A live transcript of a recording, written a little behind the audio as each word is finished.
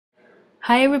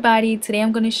Hi everybody, today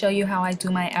I'm going to show you how I do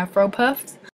my Afro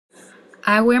puffs.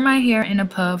 I wear my hair in a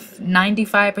puff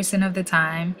 95% of the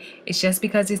time. It's just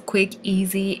because it's quick,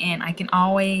 easy, and I can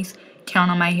always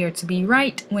count on my hair to be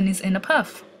right when it's in a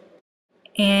puff.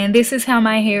 And this is how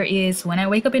my hair is when I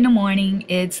wake up in the morning.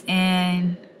 It's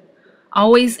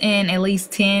always in at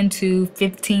least 10 to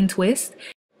 15 twists.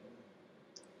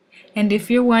 And if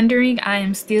you're wondering, I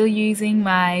am still using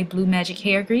my Blue Magic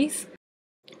hair grease.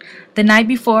 The night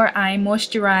before, I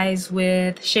moisturize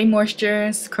with Shea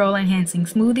Moisture's Curl Enhancing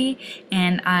Smoothie,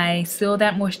 and I seal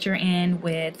that moisture in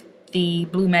with the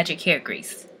Blue Magic hair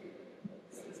grease.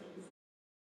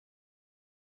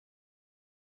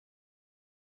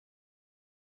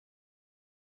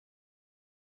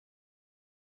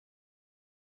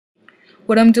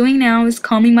 What I'm doing now is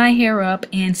combing my hair up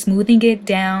and smoothing it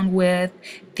down with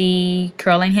the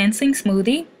Curl Enhancing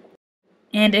Smoothie.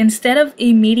 And instead of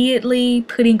immediately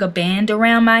putting a band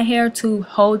around my hair to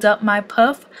hold up my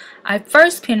puff, I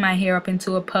first pin my hair up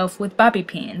into a puff with bobby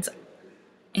pins.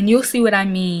 And you'll see what I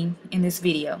mean in this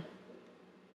video.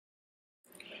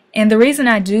 And the reason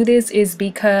I do this is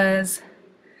because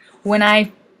when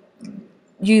I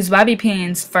use bobby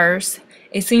pins first,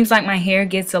 it seems like my hair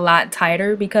gets a lot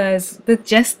tighter because with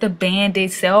just the band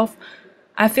itself,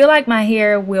 I feel like my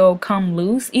hair will come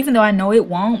loose, even though I know it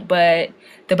won't, but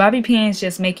the bobby pins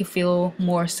just make it feel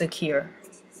more secure.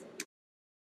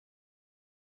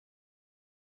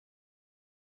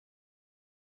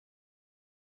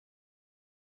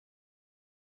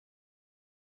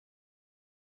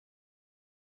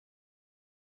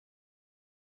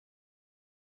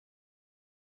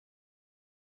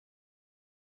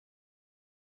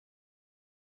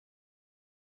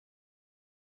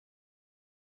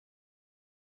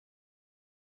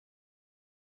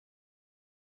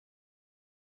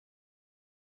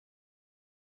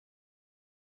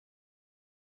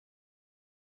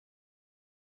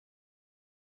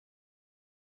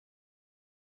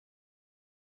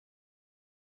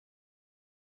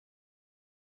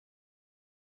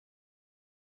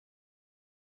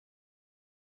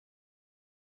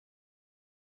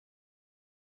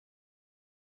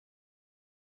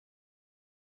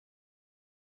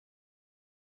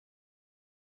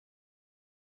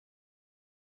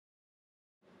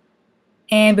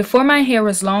 And before my hair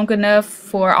was long enough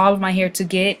for all of my hair to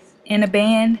get in a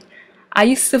band, I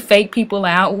used to fake people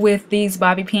out with these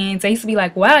bobby pins. I used to be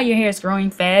like, wow, your hair is growing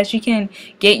fast. You can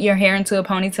get your hair into a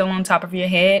ponytail on top of your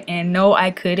head. And no, I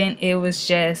couldn't. It was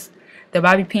just the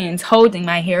bobby pins holding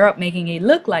my hair up, making it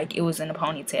look like it was in a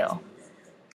ponytail.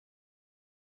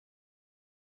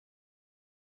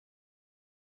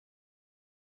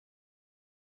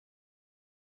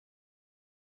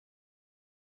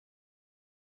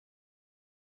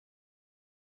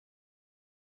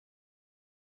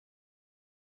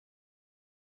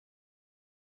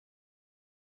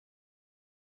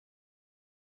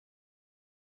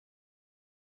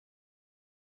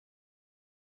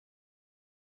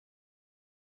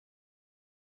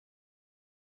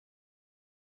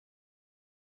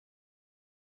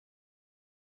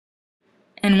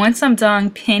 And once I'm done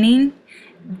pinning,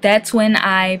 that's when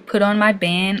I put on my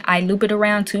band. I loop it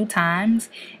around 2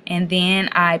 times and then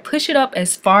I push it up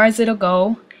as far as it'll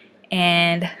go.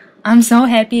 And I'm so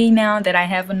happy now that I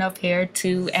have enough hair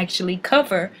to actually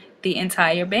cover the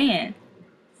entire band.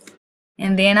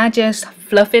 And then I just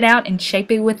fluff it out and shape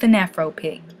it with an Afro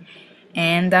pick.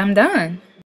 And I'm done.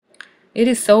 It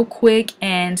is so quick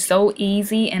and so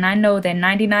easy, and I know that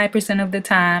 99% of the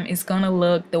time it's gonna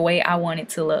look the way I want it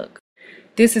to look.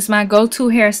 This is my go-to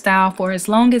hairstyle for as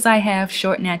long as I have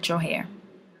short natural hair.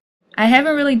 I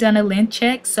haven't really done a length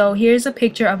check, so here's a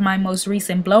picture of my most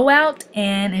recent blowout,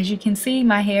 and as you can see,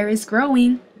 my hair is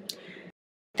growing.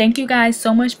 Thank you guys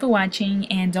so much for watching,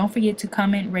 and don't forget to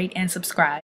comment, rate, and subscribe.